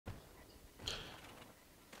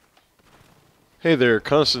Hey there,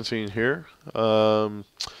 Constantine here.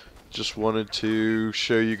 Just wanted to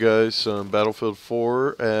show you guys some Battlefield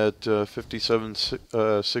 4 at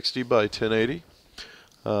 5760 by 1080.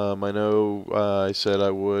 I know I said I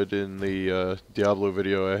would in the Diablo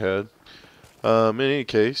video I had. In any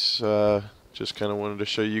case, just kind of wanted to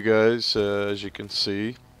show you guys, as you can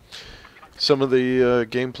see, some of the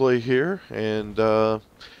gameplay here. And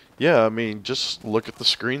yeah, I mean, just look at the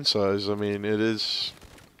screen size. I mean, it is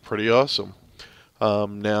pretty awesome.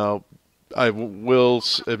 Now, will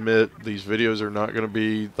admit these videos are not going to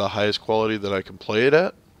be the highest quality that I can play it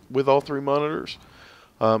at with all three monitors.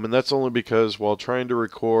 And that's only because while trying to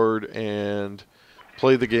record and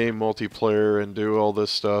play the game multiplayer and do all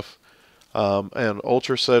this stuff, and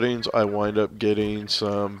ultra settings, I wind up getting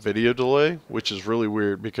some video delay, which is really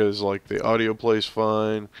weird because like the audio plays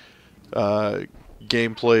fine,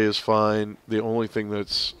 gameplay is fine. The only thing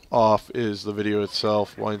that's off is the video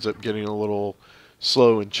itself winds up getting a little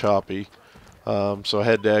slow and choppy. So I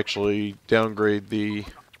had to actually downgrade the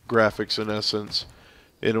graphics in essence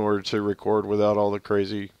in order to record without all the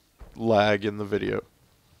crazy lag in the video.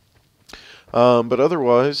 But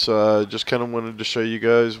otherwise, just kind of wanted to show you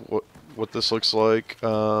guys what this looks like.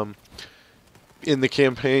 In the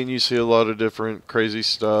campaign, you see a lot of different crazy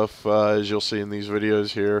stuff, as you'll see in these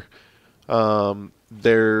videos here.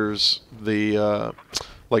 There's the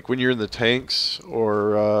like when you're in the tanks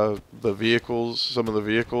or the vehicles, some of the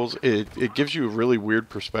vehicles, it gives you a really weird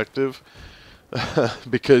perspective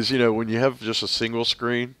because, you know, when you have just a single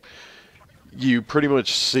screen, you pretty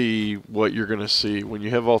much see what you're going to see. When you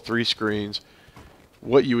have all three screens,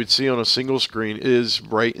 what you would see on a single screen is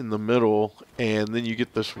right in the middle, and then you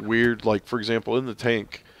get this weird, like, for example, in the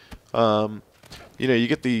tank, you know, you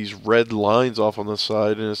get these red lines off on the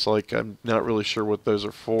side, and it's like, I'm not really sure what those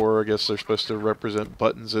are for. I guess they're supposed to represent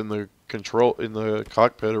buttons in the control, in the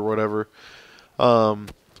cockpit or whatever.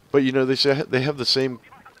 But, you know, they say they have the same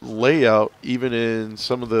layout even in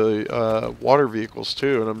some of the water vehicles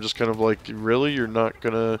too, and I'm just kind of like, really? You're not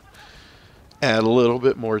going to add a little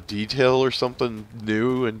bit more detail or something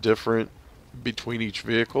new and different between each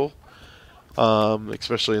vehicle,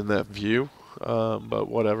 especially in that view, but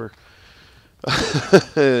whatever.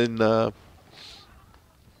 And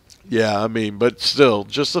yeah, I mean, but still,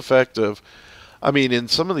 just the fact of, I mean, in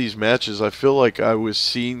some of these matches, I feel like I was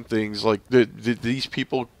seeing things like, did these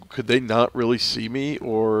people, could they not really see me?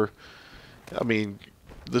 Or, I mean,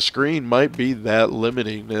 the screen might be that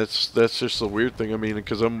limiting. That's just the weird thing. I mean,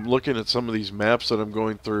 because I'm looking at some of these maps that I'm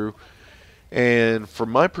going through, and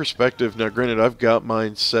from my perspective, now granted, I've got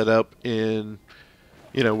mine set up in,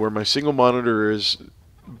 you know, where my single monitor is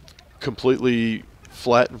completely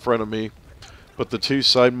flat in front of me, but the two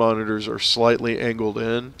side monitors are slightly angled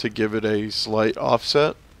in to give it a slight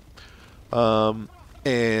offset.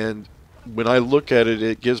 And when I look at it,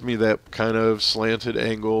 it gives me that kind of slanted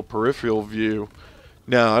angle peripheral view.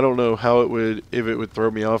 Now, I don't know how it would, if it would throw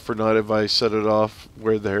me off or not if I set it off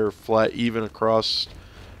where they're flat even across,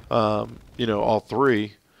 you know, all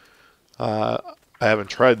three. I haven't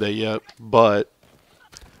tried that yet, but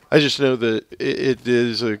I just know that it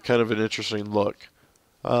is a kind of an interesting look.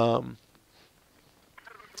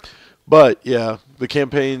 But yeah, the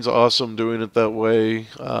campaign's awesome doing it that way.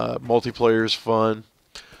 Multiplayer is fun,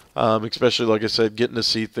 especially like I said, getting to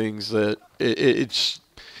see things that it's.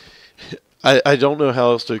 I don't know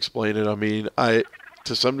how else to explain it. I mean, I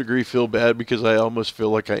to some degree feel bad because I almost feel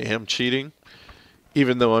like I am cheating,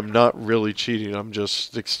 even though I'm not really cheating. I'm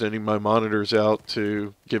just extending my monitors out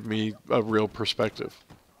to give me a real perspective.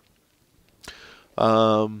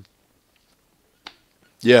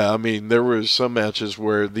 Yeah, I mean, there was some matches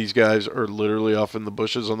where these guys are literally off in the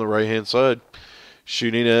bushes on the right-hand side,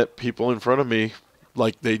 shooting at people in front of me,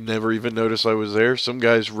 like they never even noticed I was there. Some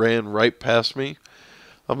guys ran right past me.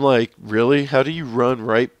 I'm like, really? How do you run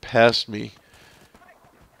right past me?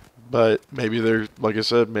 But maybe they're, like I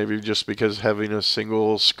said, maybe just because having a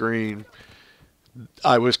single screen,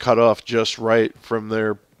 I was cut off just right from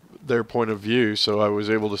their point of view, so I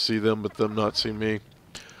was able to see them, but them not see me.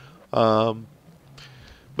 Um,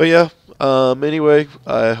 But yeah, anyway,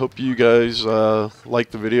 I hope you guys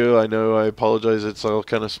liked the video. I know I apologize it's all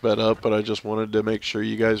kind of sped up, but I just wanted to make sure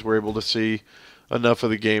you guys were able to see enough of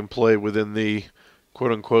the gameplay within the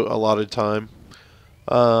quote-unquote allotted time.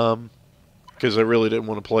 Because I really didn't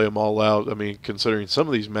want to play them all out. I mean, considering some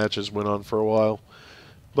of these matches went on for a while.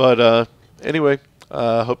 But anyway,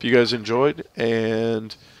 I hope you guys enjoyed,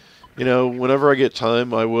 and you know, whenever I get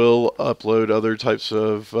time, I will upload other types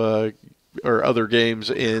of or other games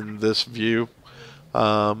in this view.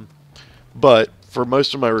 But for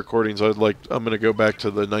most of my recordings, I'm going to go back to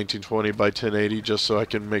the 1920 by 1080 just so I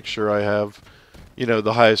can make sure I have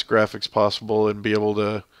the highest graphics possible and be able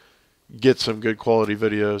to get some good quality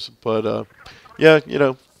videos. But yeah,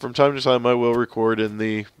 from time to time I will record in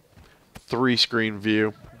the 3-screen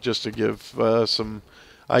view just to give some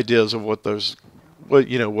ideas of what those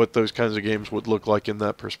kinds of games would look like in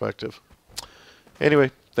that perspective.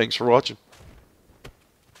 Anyway, thanks for watching.